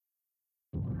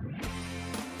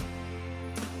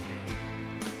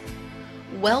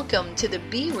Welcome to the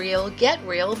Be Real, Get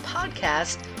Real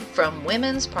podcast from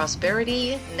Women's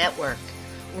Prosperity Network.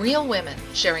 Real women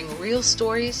sharing real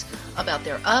stories about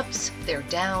their ups, their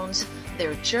downs,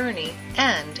 their journey,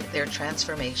 and their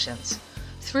transformations.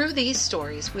 Through these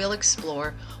stories, we'll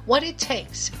explore what it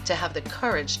takes to have the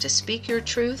courage to speak your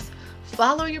truth,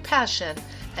 follow your passion,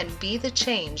 and be the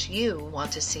change you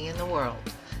want to see in the world.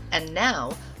 And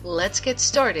now, let's get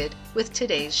started with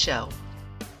today's show.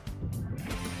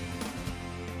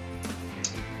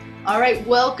 All right,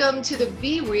 welcome to the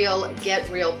Be Real, Get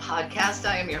Real podcast.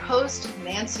 I am your host,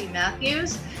 Nancy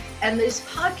Matthews, and this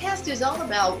podcast is all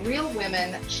about real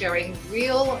women sharing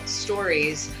real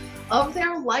stories of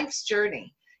their life's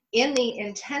journey in the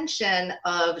intention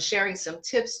of sharing some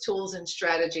tips, tools, and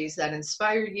strategies that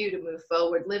inspire you to move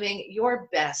forward, living your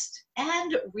best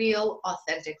and real,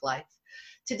 authentic life.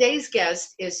 Today's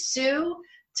guest is Sue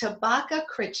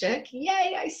Tabaka-Critchik.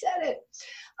 Yay, I said it.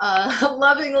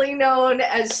 Lovingly known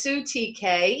as Sue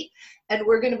TK, and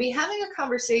we're going to be having a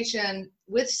conversation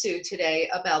with Sue today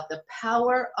about the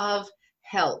power of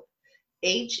help,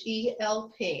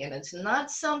 H-E-L-P, and it's not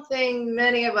something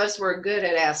many of us were good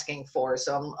at asking for,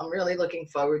 so I'm really looking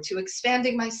forward to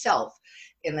expanding myself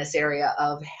in this area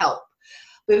of help.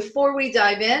 Before we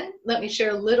dive in, let me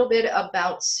share a little bit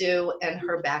about Sue and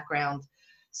her background.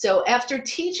 So after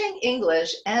teaching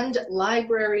English and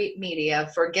library media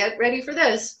for, get ready for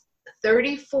this,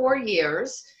 34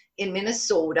 years in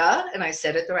Minnesota, and I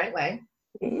said it the right way,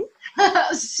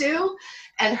 Sue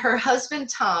and her husband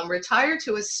Tom retired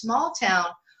to a small town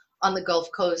on the Gulf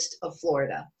Coast of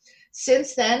Florida.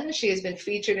 Since then, she has been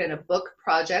featured in a book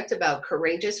project about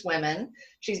courageous women.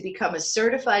 She's become a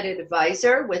certified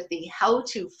advisor with the How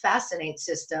to Fascinate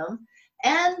system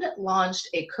and launched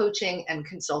a coaching and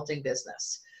consulting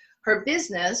business. Her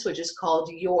business, which is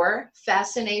called Your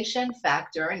Fascination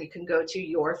Factor, and you can go to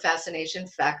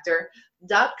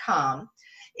yourfascinationfactor.com,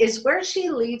 is where she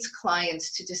leads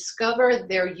clients to discover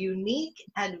their unique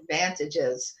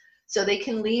advantages so they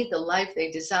can lead the life they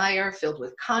desire, filled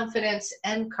with confidence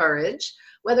and courage,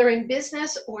 whether in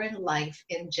business or in life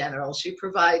in general. She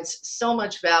provides so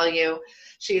much value.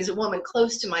 She is a woman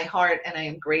close to my heart, and I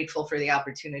am grateful for the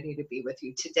opportunity to be with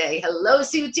you today. Hello,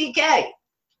 Sue TK.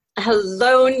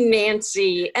 Hello,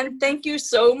 Nancy, and thank you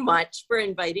so much for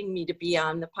inviting me to be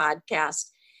on the podcast.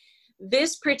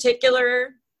 This particular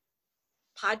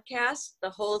podcast, the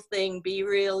whole thing, Be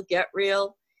Real, Get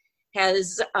Real,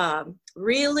 has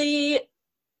really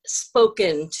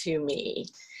spoken to me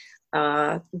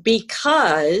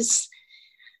because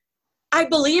I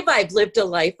believe I've lived a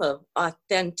life of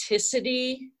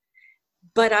authenticity.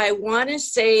 But I want to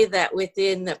say that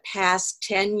within the past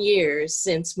 10 years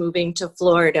since moving to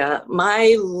Florida,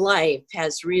 my life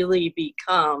has really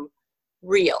become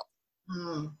real.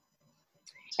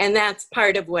 And that's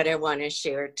part of what I want to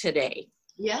share today.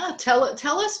 Yeah, tell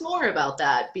us more about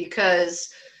that, because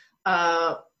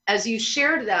as you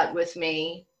shared that with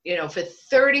me, for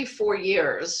 34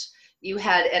 years, you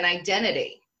had an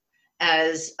identity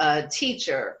as a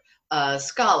teacher, a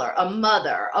scholar, a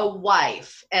mother, a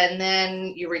wife, and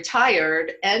then you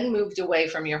retired and moved away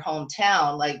from your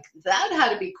hometown. Like, that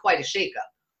had to be quite a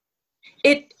shakeup.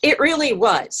 It really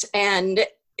was. And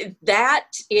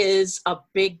that is a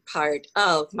big part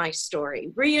of my story,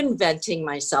 reinventing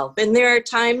myself. And there are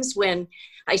times when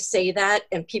I say that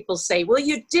and people say, well,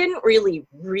 you didn't really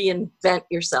reinvent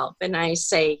yourself. And I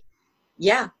say,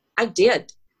 yeah, I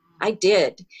did.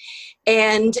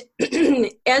 And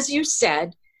as you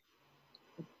said,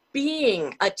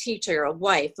 being a teacher, a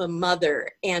wife, a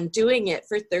mother, and doing it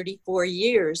for 34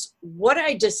 years, what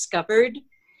I discovered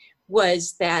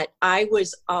was that I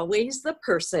was always the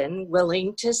person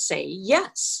willing to say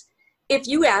yes. If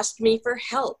you asked me for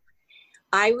help,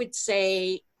 I would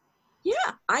say,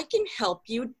 yeah, I can help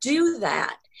you do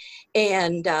that.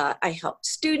 And I helped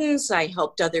students, I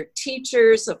helped other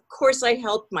teachers. Of course, I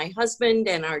helped my husband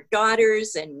and our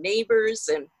daughters and neighbors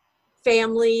and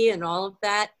family and all of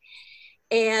that.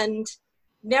 And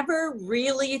never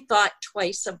really thought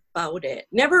twice about it.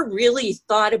 Never really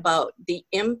thought about the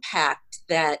impact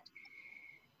that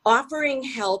offering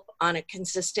help on a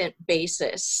consistent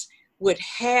basis would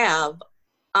have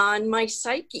on my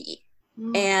psyche.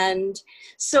 And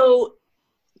so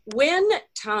when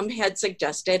Tom had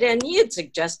suggested, and he had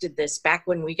suggested this back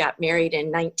when we got married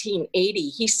in 1980,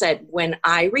 he said, when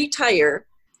I retire,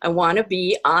 I want to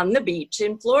be on the beach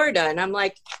in Florida. And I'm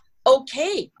like,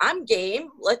 okay, I'm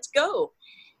game, let's go.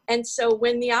 And so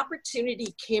when the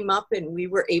opportunity came up and we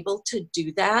were able to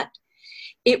do that,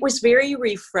 it was very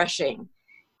refreshing.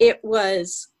 It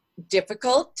was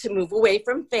difficult to move away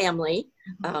from family.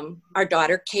 Our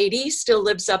daughter Katie still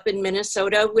lives up in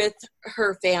Minnesota with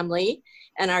her family,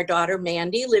 and our daughter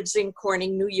Mandy lives in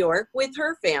Corning, New York with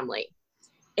her family.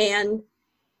 And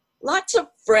lots of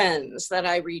friends that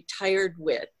I retired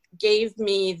with gave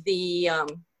me the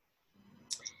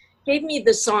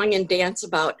song and dance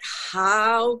about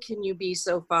how can you be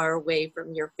so far away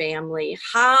from your family?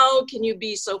 How can you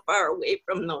be so far away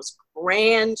from those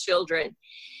grandchildren?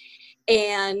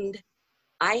 And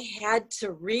I had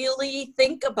to really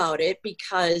think about it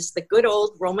because the good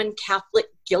old Roman Catholic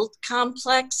guilt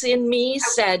complex in me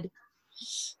said,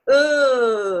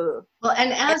 oh. Well,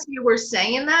 and as you were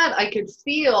saying that, I could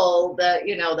feel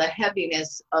the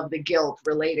heaviness of the guilt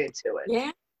related to it.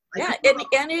 Yeah. Like, Yeah,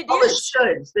 and it all is.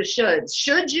 The shoulds.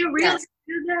 Should you really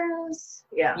do this?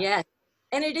 Yeah. Yeah,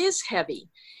 and it is heavy.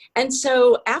 And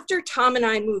so after Tom and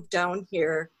I moved down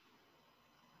here,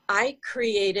 I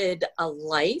created a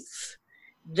life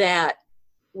that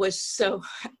was so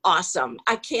awesome.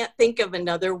 I can't think of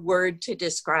another word to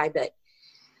describe it.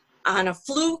 On a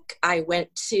fluke, I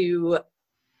went to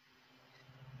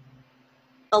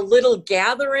a little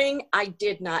gathering. I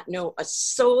did not know a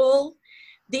soul.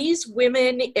 These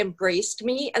women embraced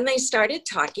me and they started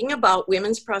talking about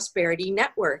Women's Prosperity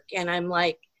Network. And I'm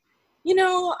like,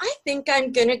 I think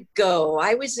I'm going to go.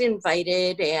 I was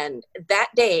invited, and that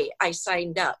day I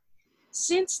signed up.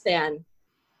 Since then,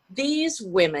 these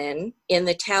women in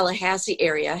the Tallahassee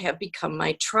area have become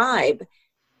my tribe.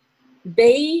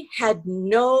 They had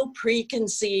no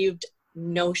preconceived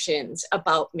notions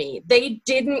about me. They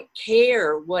didn't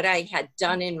care what I had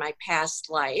done in my past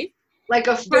life. Like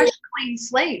a fresh, clean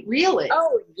slate, really.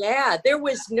 Oh, yeah. There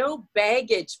was no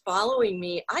baggage following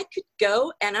me. I could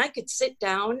go and I could sit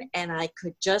down and I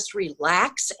could just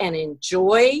relax and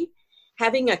enjoy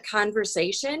having a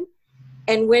conversation.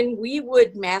 And when we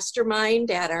would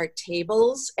mastermind at our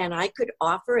tables and I could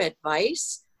offer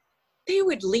advice, they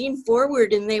would lean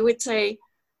forward and they would say,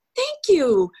 thank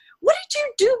you. What did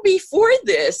you do before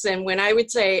this? And when I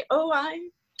would say, oh, I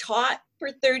taught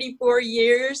for 34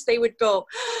 years, they would go,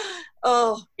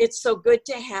 oh, it's so good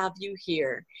to have you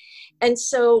here. And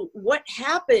so what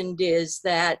happened is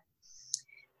that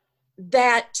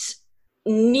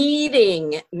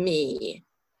needing me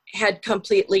had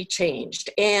completely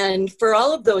changed. And for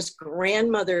all of those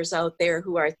grandmothers out there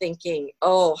who are thinking,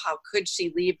 oh, how could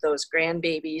she leave those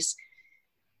grandbabies?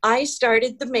 I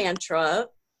started the mantra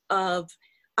of,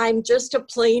 I'm just a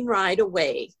plane ride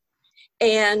away.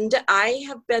 And I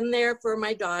have been there for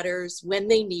my daughters when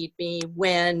they need me,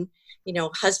 when,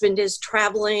 husband is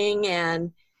traveling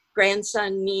and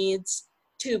grandson needs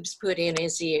tubes put in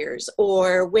his ears,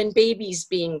 or when baby's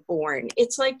being born.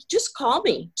 It's like, just call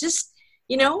me. Just,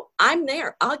 I'm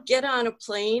there. I'll get on a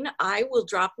plane. I will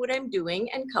drop what I'm doing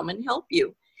and come and help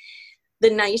you.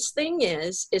 The nice thing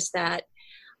is that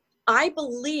I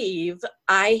believe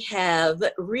I have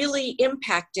really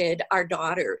impacted our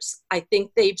daughters. I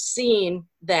think they've seen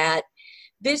that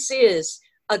this is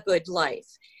a good life.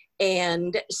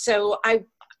 And so I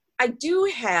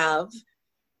do have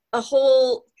a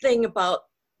whole thing about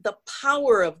the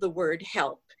power of the word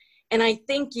help. And I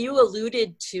think you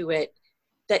alluded to it,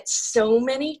 that so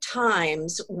many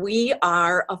times we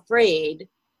are afraid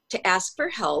to ask for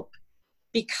help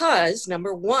because,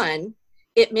 number one,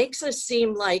 it makes us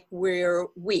seem like we're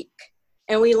weak,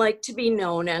 and we like to be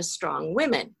known as strong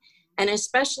women. And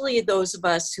especially those of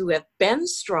us who have been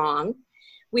strong,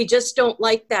 we just don't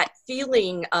like that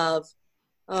feeling of,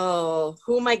 oh,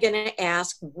 who am I going to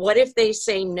ask? What if they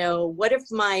say no? What if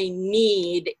my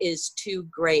need is too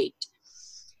great?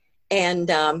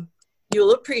 And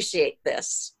you'll appreciate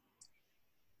this.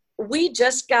 We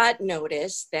just got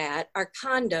notice that our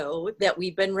condo that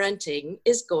we've been renting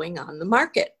is going on the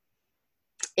market.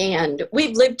 And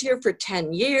we've lived here for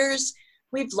 10 years.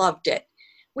 We've loved it.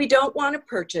 We don't want to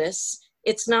purchase.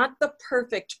 It's not the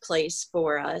perfect place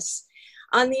for us.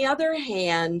 On the other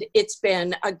hand, it's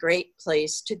been a great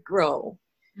place to grow.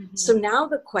 Mm-hmm. So now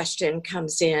the question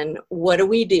comes in, what do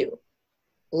we do?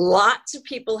 Lots of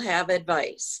people have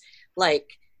advice.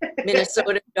 Like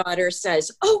Minnesota daughter says,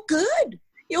 oh, good,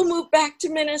 you'll move back to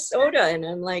Minnesota. And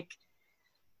I'm like,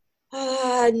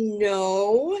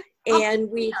 no. And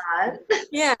we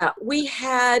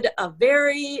had a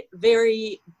very,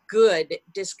 very good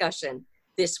discussion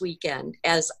this weekend,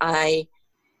 as I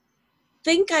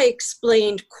think I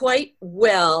explained quite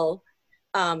well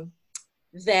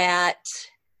that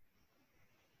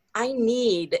I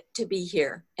need to be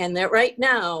here, and that right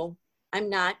now I'm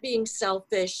not being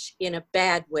selfish in a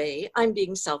bad way. I'm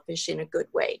being selfish in a good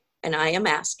way, and I am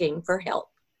asking for help.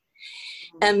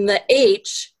 And the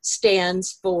H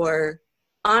stands for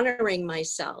honoring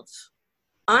myself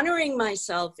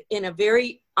in a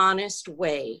very honest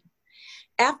way.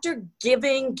 After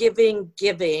giving,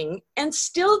 and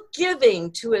still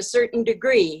giving to a certain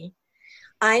degree,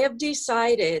 I have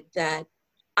decided that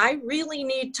I really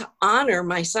need to honor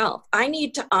myself. I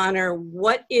need to honor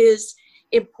what is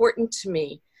important to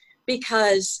me,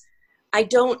 because I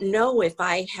don't know if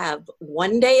I have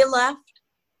 1 day left,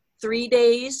 3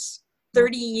 days,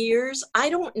 30 years. I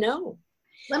don't know.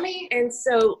 And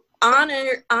so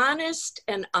honest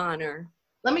and honor.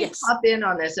 Let me pop in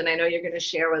on this, and I know you're going to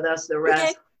share with us the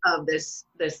rest of this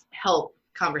help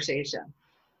conversation.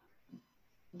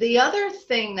 The other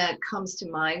thing that comes to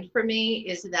mind for me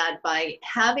is that by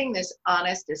having this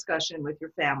honest discussion with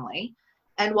your family,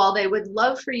 and while they would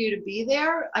love for you to be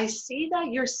there, I see that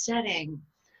you're setting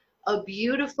a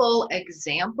beautiful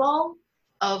example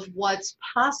of what's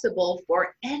possible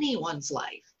for anyone's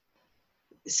life.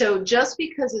 So just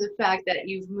because of the fact that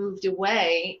you've moved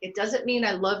away, it doesn't mean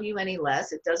I love you any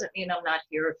less. It doesn't mean I'm not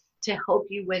here to help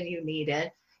you when you need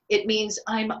it. It means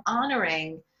I'm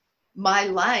honoring my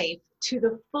life to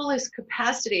the fullest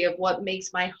capacity of what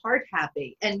makes my heart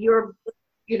happy. And you're,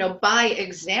 by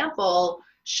example,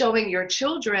 showing your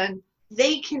children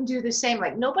they can do the same.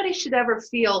 Like, nobody should ever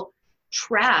feel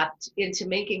trapped into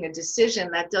making a decision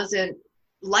that doesn't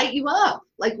light you up.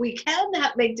 Like, we can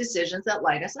make decisions that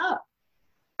light us up.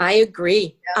 I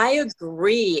agree. Yeah. I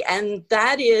agree. And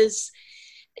that is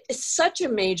such a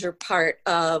major part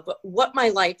of what my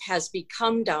life has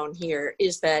become down here,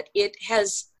 is that it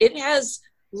has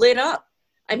lit up.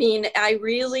 I mean, I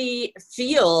really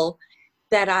feel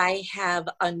that I have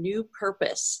a new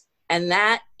purpose, and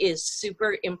that is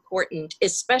super important,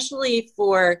 especially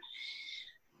for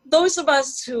those of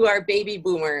us who are baby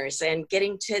boomers and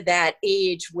getting to that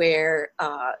age where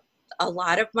a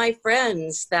lot of my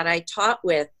friends that I taught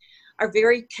with are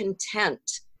very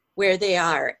content where they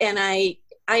are. And I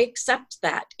accept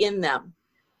that in them.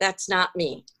 That's not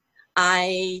me.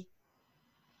 I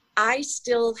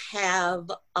still have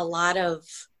a lot of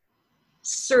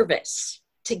service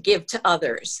to give to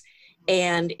others,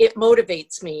 and it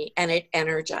motivates me and it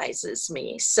energizes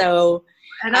me. So,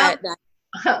 and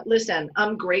listen,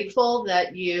 I'm grateful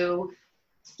that you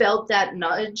felt that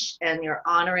nudge and you're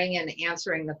honoring and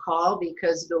answering the call,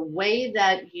 because the way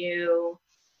that you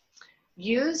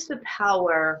use the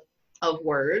power of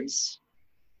words,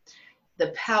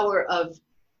 the power of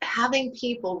having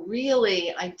people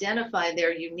really identify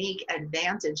their unique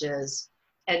advantages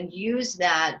and use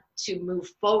that to move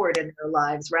forward in their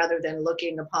lives, rather than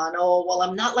looking upon, oh, well,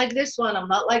 I'm not like this one, I'm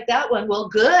not like that one. Well,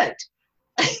 good.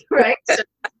 Right? So it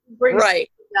brings a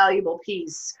valuable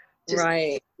piece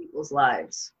to people's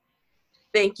lives.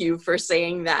 Thank you for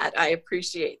saying that. I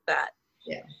appreciate that.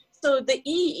 Yeah. So the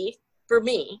E for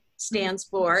me stands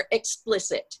for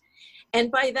explicit.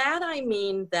 And by that, I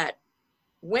mean that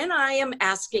when I am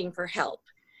asking for help,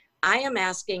 I am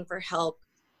asking for help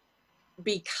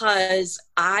because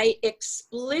I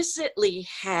explicitly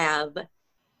have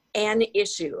an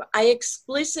issue. I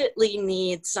explicitly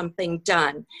need something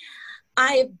done.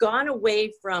 I have gone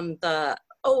away from the,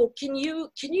 oh, can you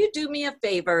do me a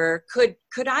favor?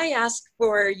 Could I ask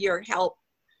for your help?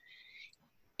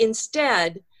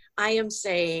 Instead, I am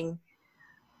saying,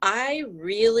 I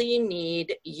really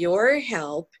need your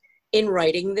help in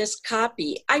writing this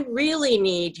copy. I really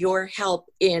need your help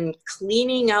in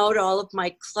cleaning out all of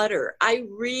my clutter. I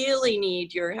really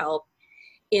need your help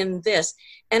in this.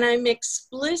 And I'm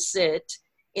explicit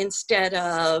instead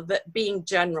of being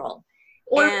general.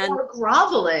 Or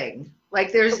groveling.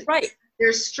 Like there's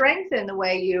strength in the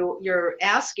way you're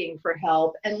asking for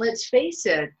help. And let's face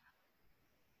it,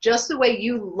 just the way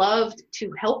you loved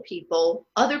to help people,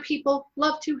 other people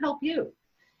love to help you.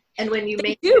 And when you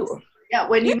make it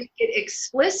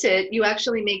explicit, you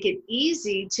actually make it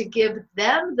easy to give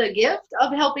them the gift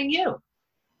of helping you.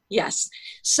 Yes.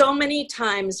 So many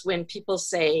times when people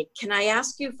say, can I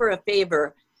ask you for a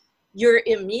favor? Your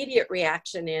immediate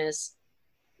reaction is,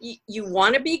 you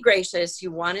want to be gracious,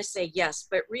 you want to say yes,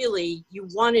 but really you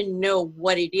want to know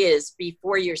what it is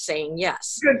before you're saying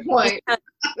yes. Good point.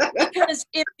 Because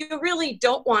if you really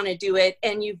don't want to do it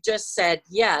and you've just said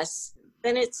yes,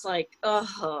 then it's like,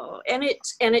 oh, and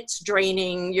it's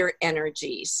draining your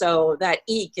energy. So that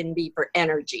E can be for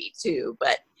energy too,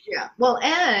 but yeah. Well,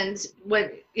 and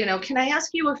what, can I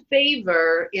ask you a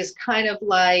favor is kind of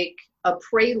like a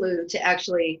prelude to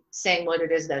actually saying what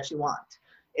it is that you want.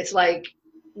 It's like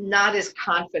not as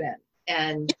confident,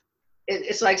 and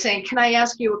it's like saying, can I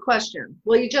ask you a question?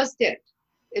 Well, you just did.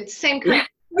 It's the same kind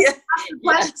of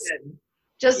question.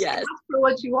 Just ask for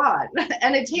what you want.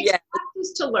 And it takes practice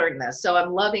used to learn this. So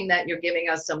I'm loving that you're giving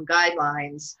us some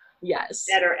guidelines. Yes.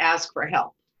 Better ask for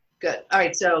help. Good. All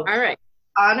right. So All right.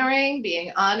 honoring,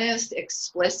 being honest,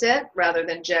 explicit rather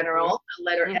than general. The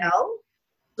letter L.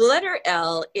 The letter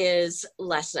L is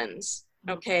lessons.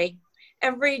 Okay.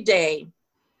 Every day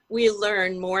we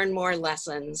learn more and more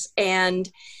lessons. And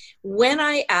when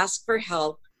I ask for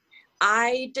help,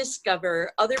 I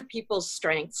discover other people's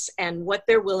strengths and what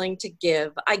they're willing to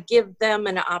give. I give them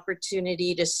an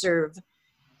opportunity to serve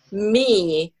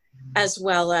me as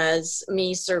well as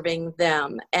me serving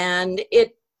them. And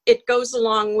it goes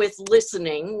along with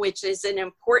listening, which is an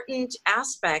important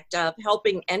aspect of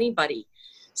helping anybody.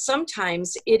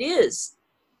 Sometimes it is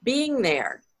being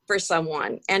there for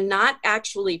someone and not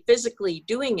actually physically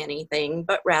doing anything,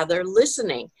 but rather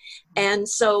listening. And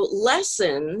so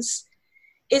lessons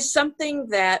is something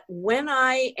that when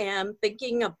I am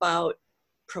thinking about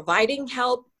providing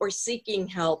help or seeking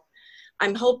help,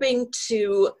 I'm hoping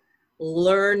to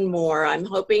learn more. I'm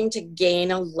hoping to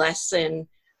gain a lesson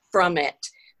from it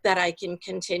that I can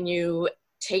continue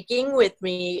taking with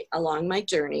me along my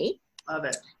journey. Love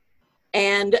it.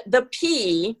 And the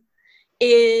P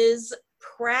is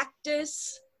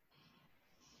practice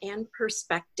and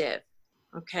perspective,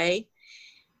 okay?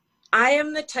 I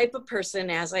am the type of person,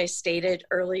 as I stated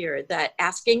earlier, that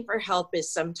asking for help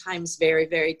is sometimes very,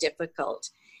 very difficult.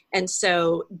 And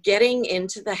so getting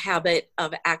into the habit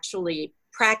of actually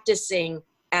practicing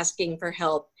asking for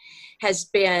help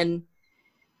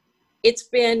it's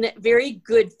been very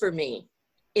good for me.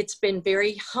 It's been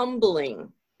very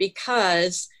humbling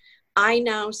because I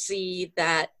now see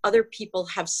that other people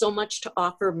have so much to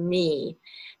offer me.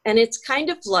 And it's kind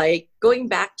of like going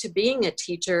back to being a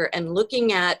teacher and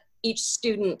looking at each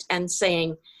student and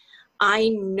saying, I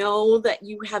know that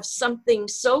you have something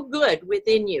so good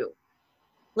within you.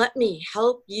 Let me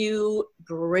help you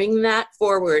bring that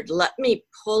forward. Let me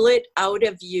pull it out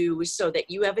of you so that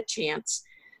you have a chance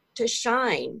to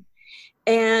shine.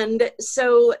 And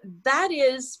so that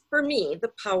is, for me,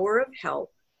 the power of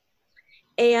help.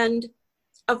 And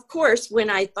of course, when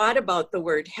I thought about the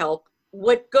word help,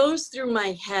 what goes through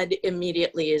my head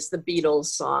immediately is the Beatles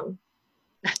song.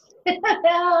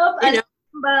 Help, you know,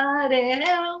 somebody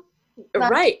help.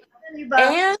 Right. Anybody.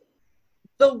 And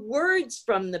the words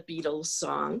from the Beatles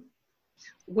song,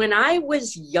 when I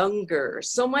was younger,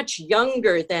 so much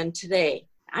younger than today,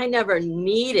 I never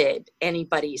needed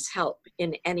anybody's help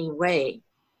in any way.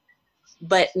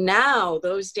 But now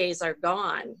those days are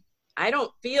gone. I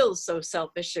don't feel so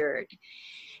self-assured.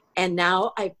 And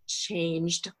now I've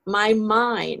changed my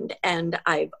mind and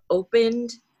I've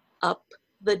opened up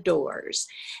the doors.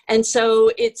 And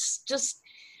so it's just,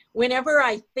 whenever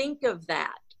I think of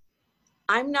that,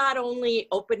 I'm not only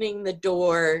opening the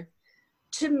door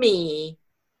to me,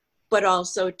 but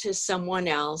also to someone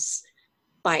else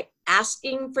by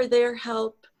asking for their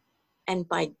help and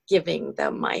by giving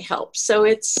them my help. So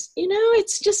it's,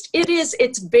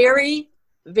 it's very,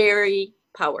 very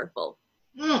powerful.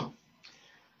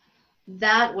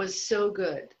 That was so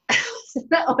good.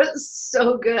 That was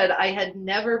so good. I had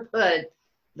never put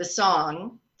the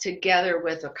song together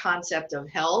with a concept of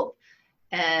help,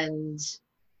 and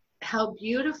how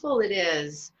beautiful it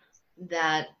is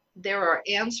that there are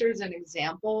answers and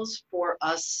examples for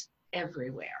us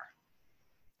everywhere.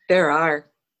 There are.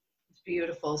 It's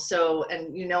beautiful. So,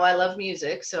 and I love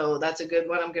music, so that's a good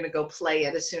one. I'm going to go play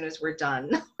it as soon as we're done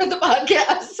with the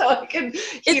podcast so I can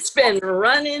hear. It's been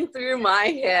running through my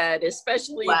head,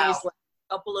 especially these last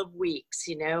couple of weeks,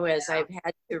 as I've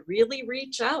had to really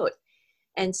reach out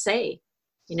and say,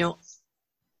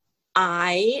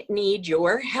 I need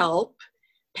your help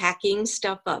packing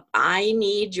stuff up. I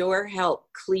need your help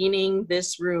cleaning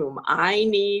this room. I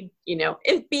need,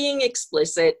 and being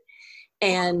explicit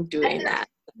and doing that.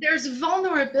 There's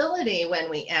vulnerability when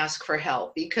we ask for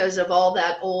help because of all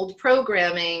that old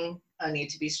programming. I need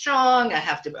to be strong. I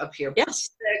have to appear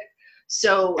perfect.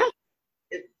 So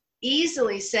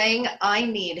easily saying I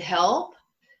need help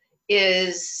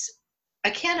is, I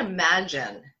can't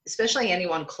imagine, especially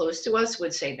anyone close to us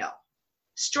would say no.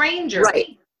 Strangers.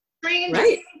 Right.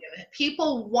 Strangers.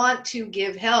 People want to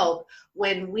give help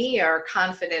when we are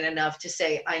confident enough to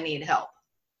say, I need help.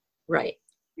 Right.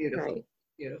 Beautiful. Right.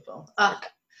 Beautiful.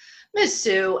 Ms.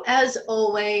 Sue, as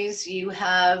always, you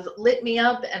have lit me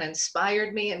up and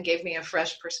inspired me and gave me a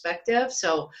fresh perspective.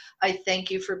 So I thank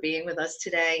you for being with us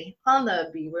today on the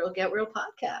Be Real, Get Real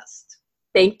podcast.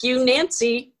 Thank you,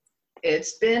 Nancy.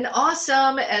 It's been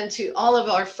awesome. And to all of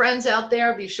our friends out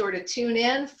there, be sure to tune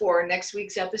in for next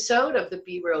week's episode of the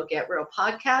Be Real, Get Real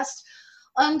podcast.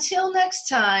 Until next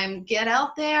time, get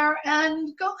out there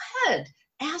and go ahead.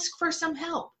 Ask for some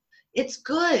help. It's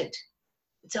good.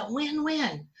 It's a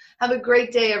win-win. Have a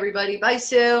great day, everybody. Bye,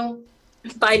 Sue.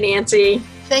 Bye, Nancy.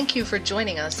 Thank you for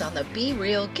joining us on the Be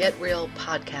Real, Get Real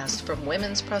podcast from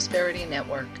Women's Prosperity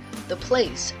Network, the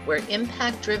place where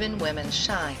impact-driven women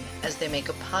shine as they make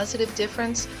a positive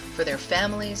difference for their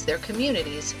families, their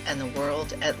communities, and the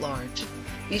world at large.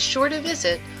 Be sure to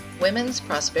visit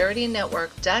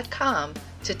womensprosperityNetwork.com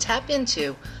to tap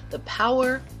into the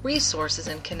power, resources,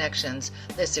 and connections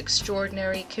this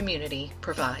extraordinary community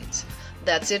provides.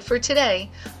 That's it for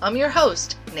today. I'm your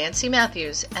host, Nancy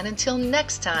Matthews, and until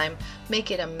next time,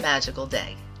 make it a magical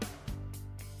day.